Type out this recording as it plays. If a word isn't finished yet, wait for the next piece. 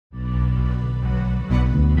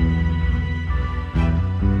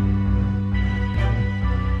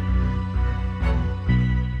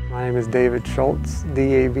name is David Schultz,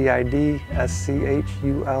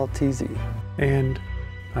 D-A-V-I-D-S-C-H-U-L-T-Z. And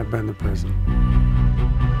I've been to prison.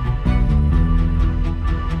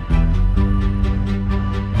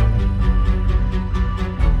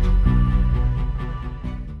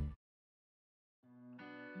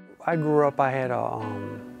 I grew up, I had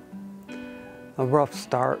a rough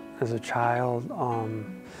start as a child.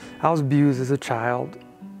 I was abused as a child,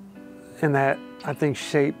 and that, I think,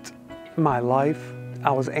 shaped my life. I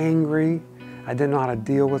was angry, I didn't know how to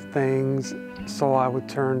deal with things, so I would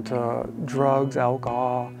turn to drugs,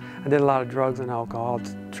 alcohol. I did a lot of drugs and alcohol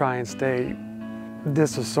to try and stay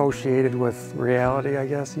disassociated with reality, I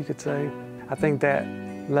guess you could say. I think that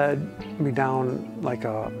led me down like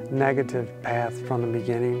a negative path from the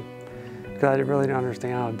beginning, because I really didn't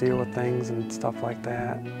understand how to deal with things and stuff like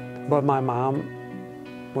that. But my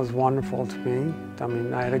mom was wonderful to me. I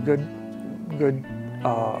mean, I had a good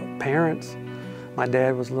parents. My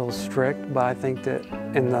dad was a little strict, but I think that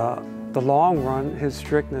in the long run, his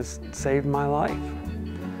strictness saved my life,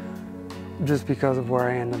 just because of where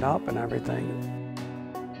I ended up and everything.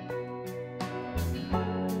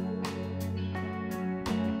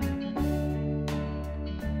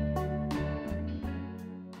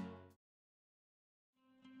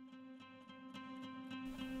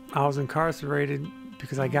 I was incarcerated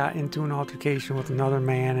because I got into an altercation with another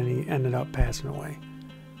man and he ended up passing away.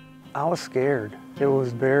 I was scared.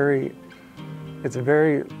 It's a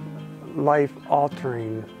very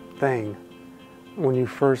life-altering thing when you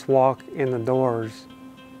first walk in the doors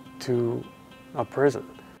to a prison.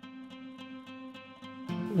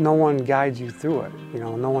 No one guides you through it. You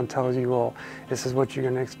know, no one tells you, well, this is what you're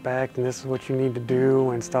gonna expect and this is what you need to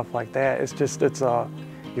do and stuff like that. It's just,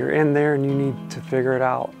 you're in there and you need to figure it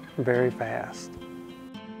out very fast.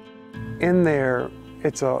 In there,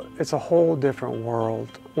 it's a whole different world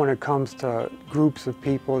when it comes to groups of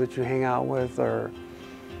people that you hang out with, or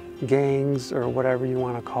gangs, or whatever you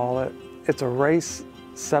want to call it. It's a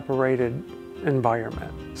race-separated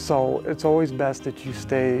environment. So it's always best that you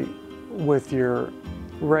stay with your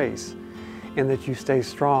race and that you stay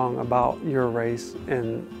strong about your race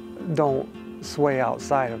and don't sway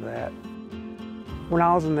outside of that. When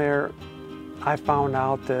I was in there, I found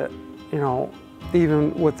out that, you know,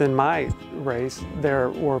 even within my race,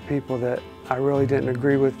 there were people that I really didn't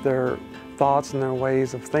agree with their thoughts and their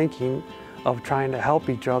ways of thinking, of trying to help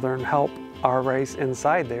each other and help our race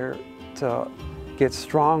inside there to get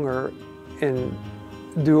stronger and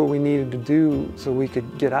do what we needed to do so we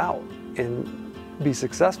could get out and be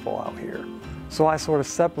successful out here. So I sort of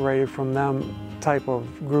separated from them type of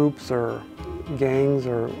groups or gangs,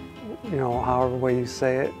 or, you know, however way you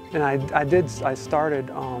say it. And I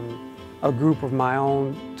started a group of my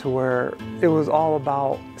own to where it was all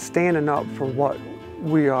about standing up for what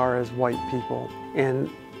we are as white people and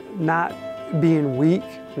not being weak,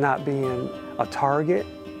 not being a target,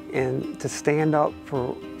 and to stand up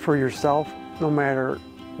for yourself no matter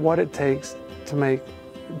what it takes to make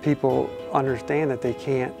people understand that they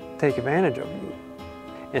can't take advantage of you.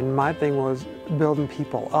 And my thing was building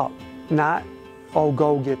people up, not, oh,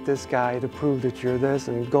 go get this guy to prove that you're this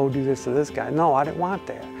and go do this to this guy. No, I didn't want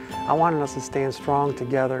that. I wanted us to stand strong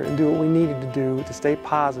together and do what we needed to do to stay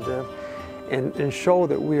positive and show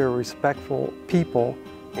that we are respectful people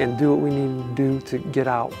and do what we needed to do to get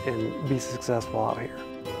out and be successful out here.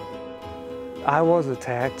 I was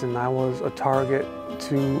attacked and I was a target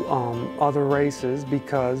to other races,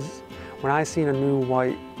 because when I seen a new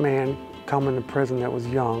white man come into prison that was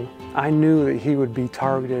young, I knew that he would be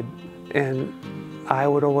targeted, and I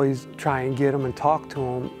would always try and get him and talk to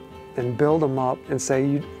him and build them up and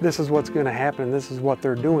say, this is what's going to happen, and this is what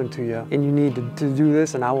they're doing to you, and you need to do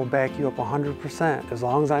this, and I will back you up 100%, as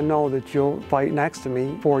long as I know that you'll fight next to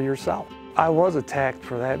me for yourself. I was attacked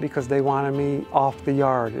for that because they wanted me off the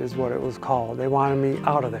yard, is what it was called. They wanted me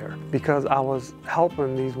out of there because I was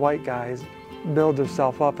helping these white guys build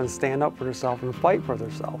themselves up and stand up for themselves and fight for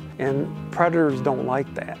themselves. And predators don't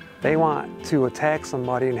like that. They want to attack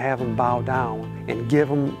somebody and have them bow down and give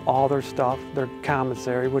them all their stuff, their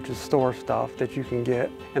commissary, which is store stuff that you can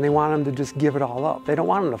get, and they want them to just give it all up. They don't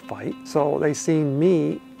want them to fight. So they seen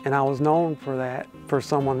me, and I was known for that, for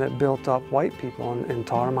someone that built up white people and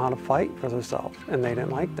taught them how to fight for themselves, and they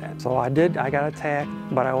didn't like that. So I got attacked,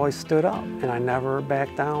 but I always stood up, and I never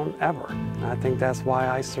backed down, ever. And I think that's why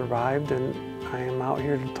I survived, and I am out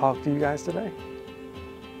here to talk to you guys today.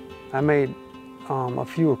 I made a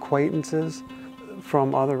few acquaintances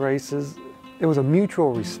from other races. It was a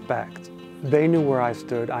mutual respect. They knew where I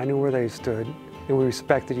stood, I knew where they stood, and we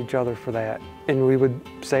respected each other for that. And we would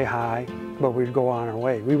say hi, but we'd go on our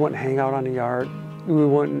way. We wouldn't hang out on the yard. We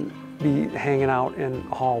wouldn't be hanging out in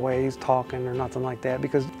hallways talking or nothing like that,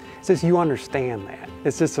 because it's just you understand that.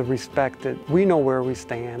 It's just a respect that we know where we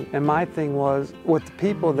stand. And my thing was, with the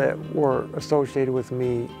people that were associated with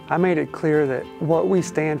me, I made it clear that what we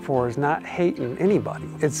stand for is not hating anybody.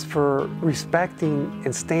 It's for respecting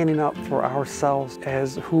and standing up for ourselves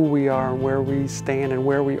as who we are and where we stand and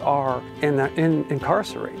where we are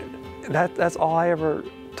incarcerated. That's all I ever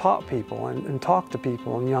taught people and talked to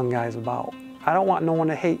people and young guys about. I don't want no one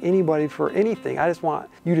to hate anybody for anything. I just want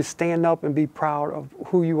you to stand up and be proud of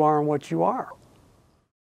who you are and what you are.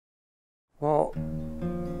 Well,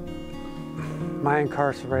 my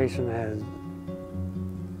incarceration has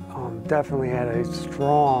definitely had a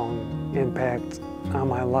strong impact on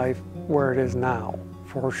my life where it is now,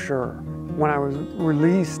 for sure. When I was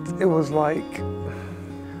released, it was like,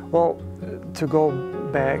 well, to go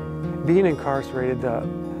back, being incarcerated,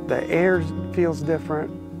 the air feels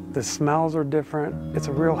different. The smells are different. It's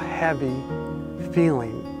a real heavy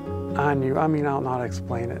feeling on you. I mean, I don't know how to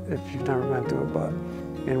explain it if you've never been through it, but,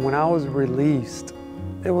 and when I was released,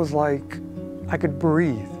 it was like I could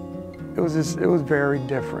breathe. It was very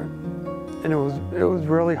different. And it was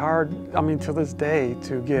really hard, I mean, to this day,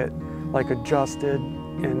 to get like adjusted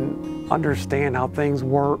and understand how things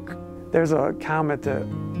work. There's a comment that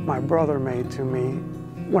my brother made to me.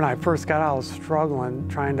 When I first got out, I was struggling,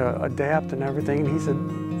 trying to adapt and everything,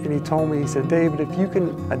 and he told me, he said, David, if you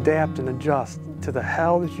can adapt and adjust to the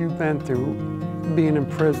hell that you've been through being in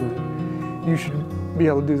prison, you should be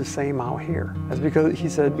able to do the same out here. That's because, he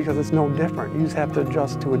said, because it's no different. You just have to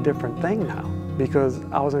adjust to a different thing now. Because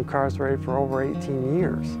I was incarcerated for over 18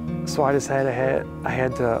 years. So I just had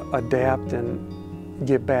to adapt and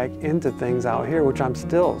get back into things out here, which I'm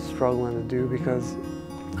still struggling to do because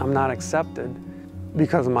I'm not accepted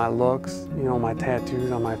because of my looks, you know, my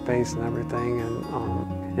tattoos on my face and everything,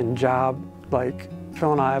 and job, like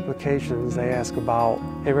filling out applications, they ask about,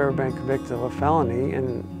 have you ever been convicted of a felony?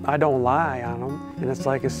 And I don't lie on them. And it's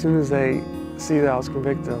like, as soon as they see that I was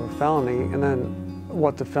convicted of a felony, and then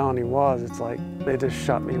what the felony was, it's like, they just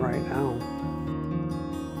shut me right down.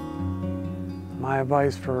 My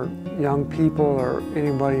advice for young people or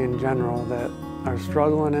anybody in general that are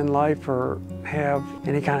struggling in life or have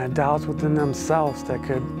any kind of doubts within themselves that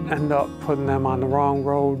could end up putting them on the wrong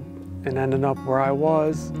road and ending up where I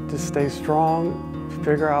was, just stay strong,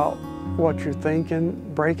 figure out what you're thinking,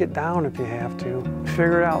 break it down if you have to.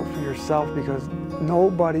 Figure it out for yourself, because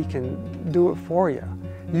nobody can do it for you.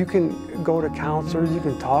 You can go to counselors, you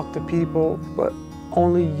can talk to people, but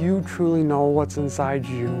only you truly know what's inside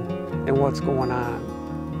you and what's going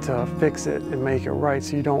on to fix it and make it right,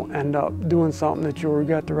 so you don't end up doing something that you'll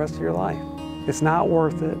regret the rest of your life. It's not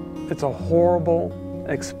worth it. It's a horrible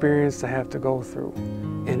experience to have to go through.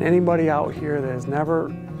 And anybody out here that has never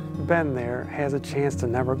been there has a chance to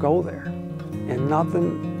never go there. And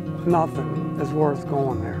nothing is worth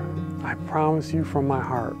going there. I promise you from my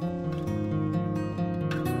heart.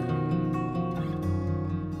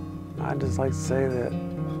 I'd just like to say that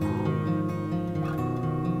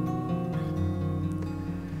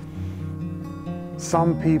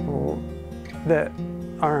some people that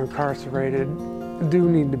are incarcerated do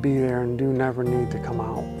need to be there and do never need to come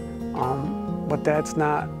out. But that's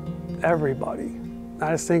not everybody.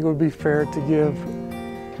 I just think it would be fair to give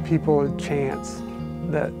people a chance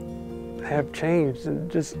that have changed. And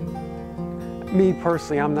just me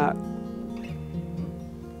personally, I'm not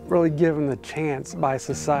really given the chance by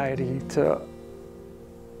society to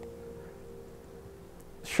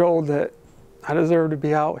show that I deserve to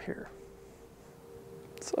be out here.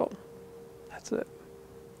 So that's it.